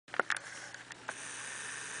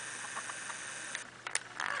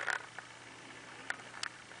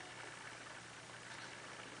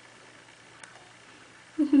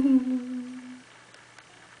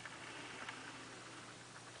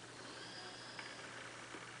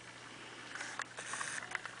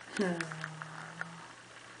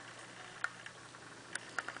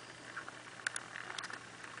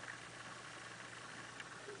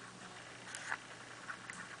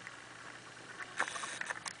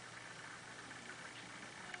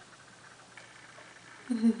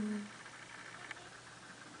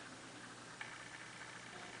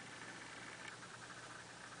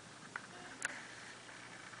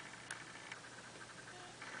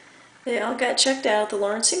They all got checked out at the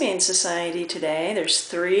Lawrence Humane Society today. There's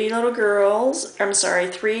three little girls, I'm sorry,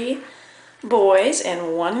 three boys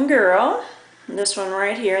and one girl. This one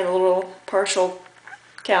right here, the little partial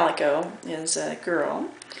calico, is a girl.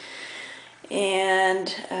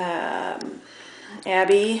 And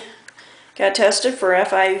Abby got tested for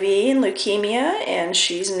FIV and leukemia, and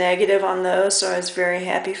she's negative on those, so I was very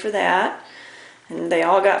happy for that. And they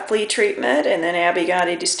all got flea treatment, and then Abby got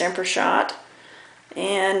a distemper shot.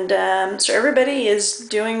 And so everybody is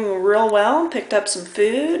doing real well. Picked up some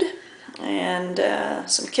food and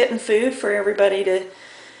some kitten food for everybody to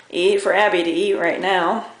eat, for Abby to eat right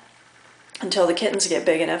now until the kittens get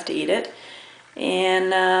big enough to eat it.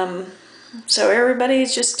 And so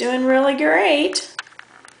everybody's just doing really great.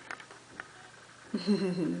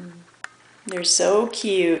 They're so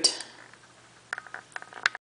cute.